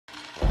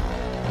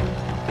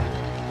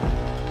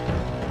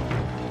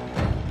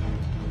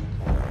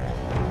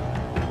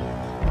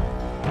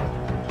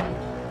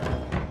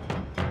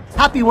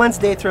Happy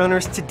Wednesday,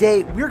 Throners!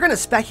 Today, we're going to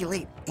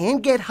speculate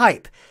and get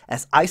hype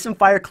as Ice and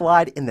Fire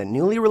collide in the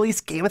newly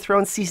released Game of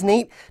Thrones Season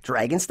 8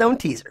 Dragonstone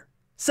teaser.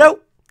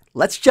 So,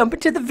 let's jump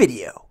into the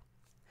video.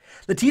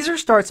 The teaser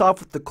starts off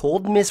with the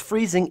cold mist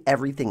freezing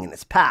everything in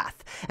its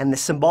path, and the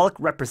symbolic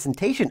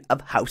representation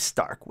of House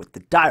Stark with the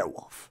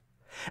direwolf.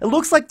 It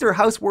looks like their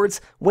house words,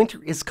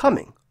 "Winter is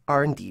coming,"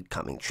 are indeed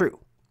coming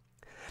true.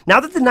 Now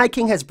that the Night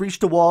King has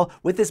breached a wall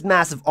with his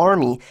massive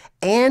army,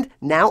 and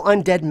now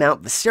undead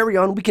Mount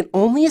Viserion, we can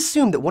only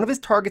assume that one of his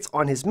targets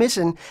on his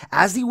mission,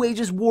 as he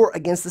wages war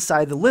against the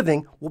side of the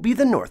living, will be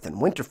the North and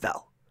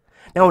Winterfell.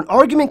 Now, an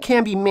argument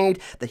can be made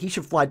that he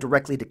should fly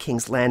directly to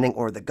King's Landing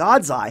or the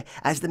God's Eye,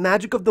 as the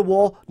magic of the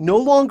wall no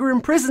longer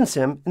imprisons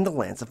him in the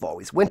lands of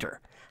always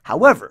winter.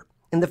 However,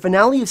 in the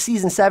finale of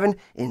Season 7,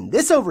 in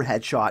this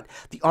overhead shot,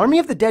 the army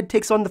of the dead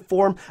takes on the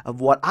form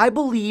of what I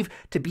believe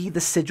to be the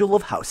sigil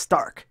of House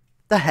Stark,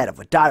 the head of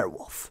a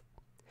direwolf.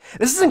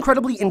 This is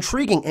incredibly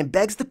intriguing and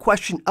begs the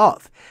question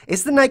of,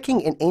 is the Night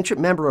King an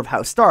ancient member of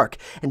House Stark,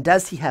 and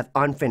does he have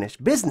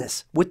unfinished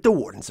business with the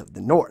Wardens of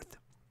the North?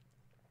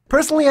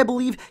 Personally, I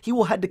believe he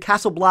will head to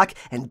Castle Black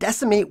and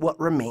decimate what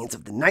remains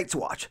of the Night's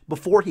Watch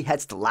before he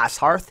heads to Last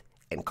Hearth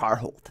and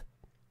Carhold.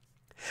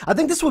 I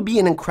think this would be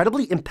an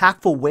incredibly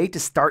impactful way to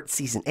start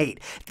Season 8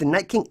 if the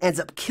Night King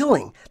ends up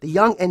killing the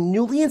young and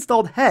newly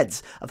installed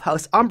heads of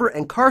House Umber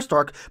and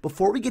Karstark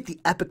before we get the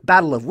epic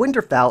Battle of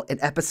Winterfell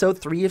in Episode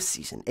 3 of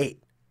Season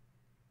 8.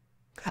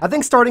 I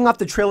think starting off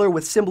the trailer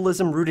with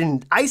symbolism rooted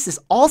in ice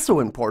is also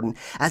important,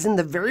 as in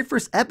the very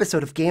first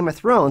episode of Game of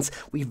Thrones,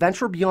 we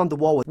venture beyond the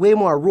wall with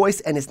Waymar Royce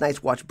and his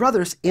Night's Watch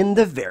brothers in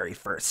the very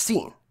first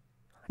scene.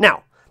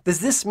 Now, does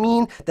this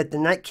mean that the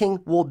Night King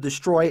will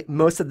destroy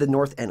most of the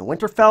North and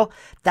Winterfell?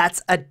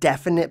 That's a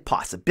definite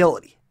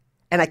possibility.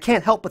 And I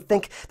can't help but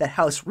think that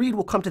House Reed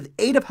will come to the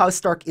aid of House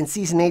Stark in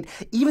Season 8,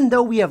 even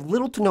though we have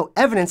little to no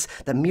evidence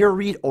that Mira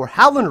Reed or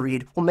Howland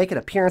Reed will make an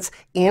appearance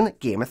in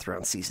Game of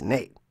Thrones Season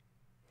 8.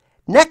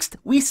 Next,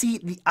 we see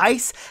the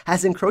ice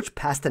has encroached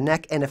past the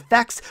neck and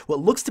affects what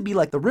looks to be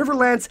like the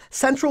Riverlands,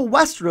 central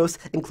Westeros,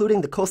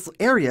 including the coastal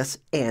areas,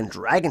 and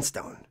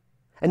Dragonstone.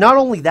 And not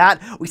only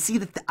that, we see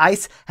that the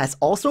ice has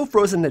also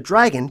frozen the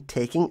dragon,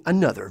 taking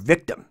another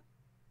victim.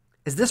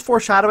 Is this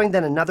foreshadowing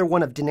that another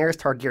one of Daenerys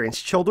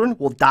Targaryen's children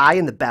will die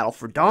in the battle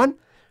for Dawn?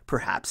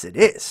 Perhaps it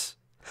is.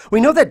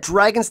 We know that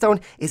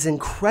Dragonstone is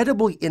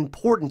incredibly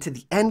important to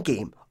the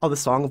endgame of the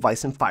Song of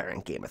Ice and Fire in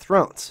Game of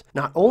Thrones.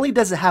 Not only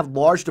does it have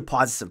large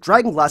deposits of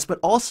dragonglass, but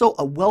also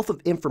a wealth of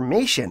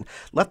information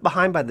left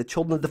behind by the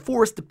Children of the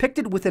Forest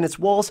depicted within its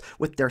walls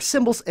with their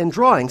symbols and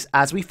drawings,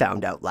 as we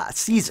found out last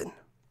season.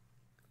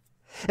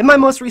 In my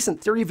most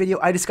recent theory video,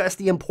 I discussed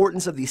the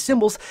importance of these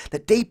symbols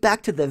that date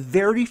back to the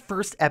very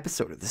first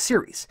episode of the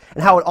series,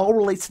 and how it all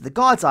relates to the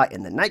God's Eye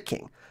and the Night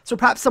King. So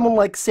perhaps someone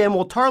like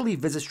Samwell Tarly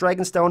visits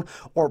Dragonstone,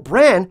 or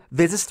Bran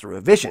visits through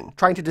a vision,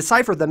 trying to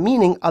decipher the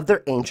meaning of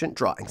their ancient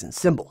drawings and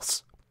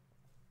symbols.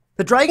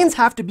 The dragons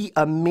have to be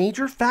a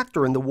major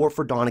factor in the War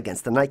for Dawn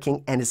against the Night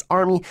King and his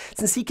army,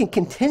 since he can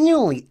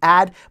continually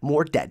add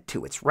more dead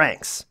to its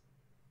ranks.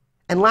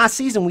 And last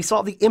season, we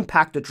saw the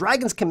impact the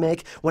dragons can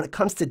make when it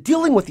comes to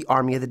dealing with the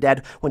army of the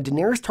dead when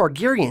Daenerys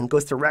Targaryen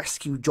goes to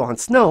rescue Jon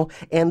Snow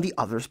and the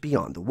others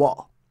beyond the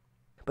wall.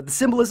 But the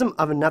symbolism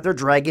of another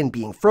dragon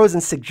being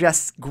frozen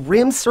suggests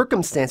grim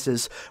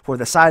circumstances for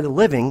the side of the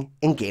living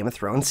in Game of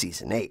Thrones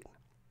Season 8.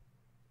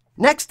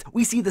 Next,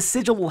 we see the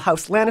sigil of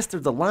House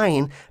Lannister the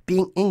Lion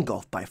being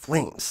engulfed by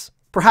flames.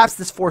 Perhaps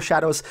this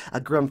foreshadows a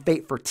grim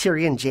fate for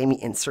Tyrion,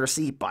 Jaime, and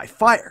Cersei by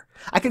fire.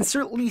 I can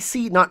certainly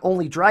see not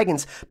only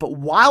dragons, but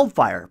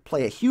wildfire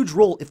play a huge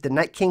role if the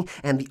Night King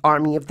and the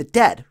army of the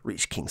dead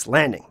reach King's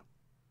Landing.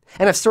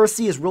 And if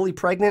Cersei is really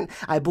pregnant,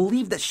 I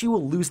believe that she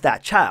will lose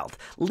that child,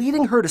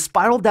 leading her to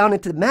spiral down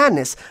into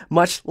madness,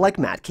 much like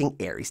Mad King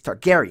Aerys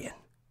Targaryen.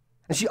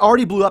 And she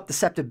already blew up the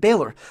Sept of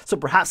Baelor, so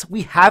perhaps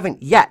we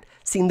haven't yet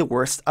seen the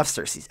worst of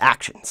Cersei's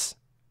actions.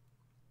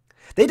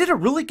 They did a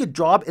really good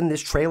job in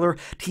this trailer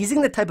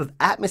teasing the type of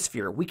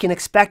atmosphere we can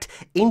expect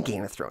in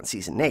Game of Thrones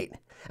Season 8.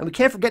 And we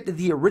can't forget that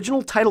the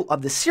original title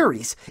of the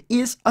series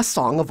is A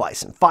Song of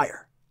Ice and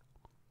Fire.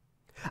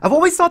 I've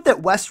always thought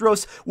that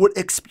Westeros would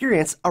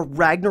experience a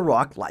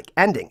Ragnarok-like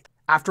ending.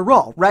 After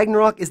all,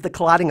 Ragnarok is the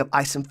colliding of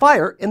ice and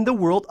fire in the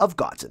world of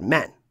gods and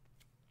men.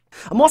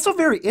 I'm also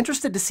very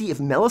interested to see if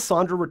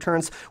Melisandre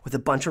returns with a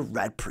bunch of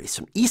red priests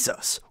from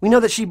Essos. We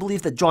know that she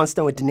believes that Jon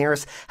Snow and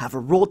Daenerys have a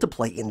role to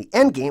play in the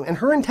endgame, and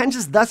her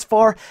intentions thus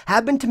far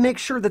have been to make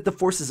sure that the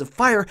forces of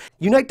fire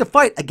unite to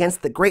fight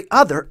against the Great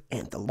Other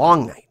and the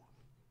Long Night.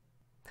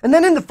 And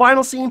then in the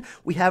final scene,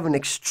 we have an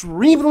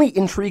extremely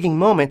intriguing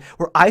moment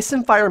where ice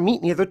and fire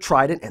meet near the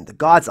Trident and the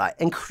God's Eye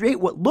and create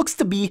what looks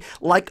to be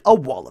like a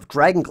wall of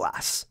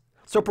dragonglass.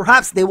 So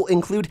perhaps they will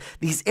include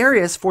these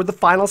areas for the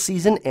final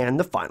season and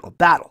the final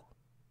battle.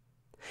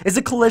 Is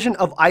a collision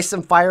of ice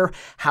and fire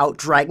how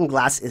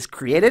dragonglass is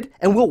created?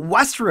 And will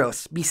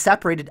Westeros be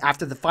separated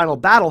after the final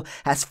battle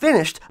has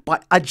finished by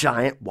a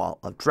giant wall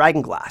of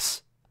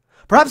dragonglass?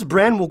 Perhaps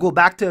Bran will go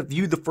back to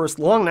view the first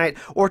Long Night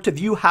or to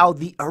view how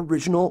the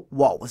original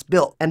wall was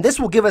built. And this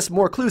will give us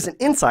more clues and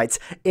insights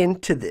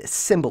into this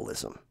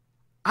symbolism.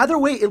 Either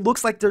way, it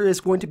looks like there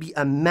is going to be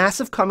a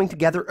massive coming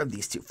together of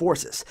these two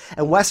forces,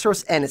 and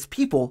Westeros and its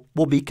people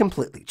will be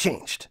completely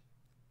changed.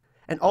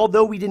 And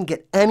although we didn't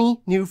get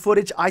any new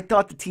footage, I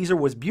thought the teaser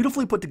was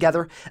beautifully put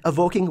together,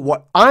 evoking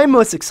what I'm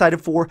most excited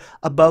for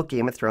about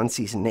Game of Thrones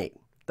Season 8,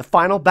 the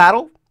final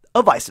battle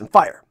of Ice and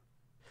Fire.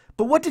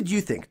 But what did you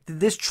think? Did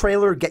this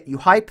trailer get you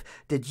hype?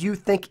 Did you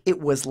think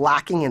it was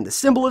lacking in the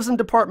symbolism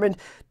department?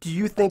 Do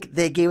you think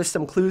they gave us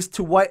some clues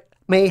to what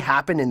may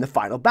happen in the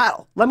final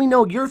battle? Let me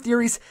know your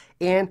theories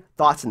and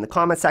thoughts in the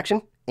comment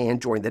section and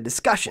join the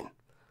discussion.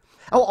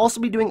 I will also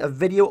be doing a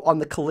video on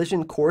the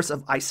collision course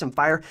of Ice and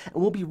Fire,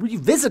 and we'll be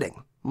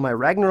revisiting my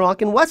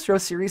Ragnarok and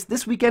Westeros series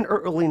this weekend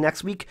or early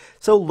next week,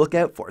 so look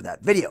out for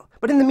that video.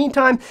 But in the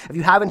meantime, if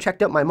you haven't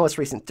checked out my most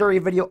recent theory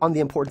video on the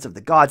importance of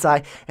the God's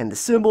Eye and the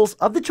symbols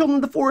of the Children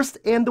of the Forest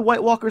and the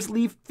White Walker's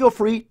leave, feel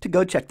free to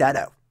go check that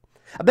out.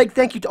 A big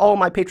thank you to all of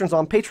my patrons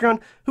on Patreon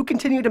who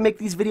continue to make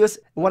these videos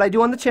and what I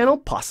do on the channel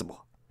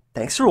possible.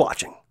 Thanks for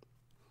watching.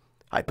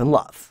 Hype and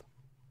love.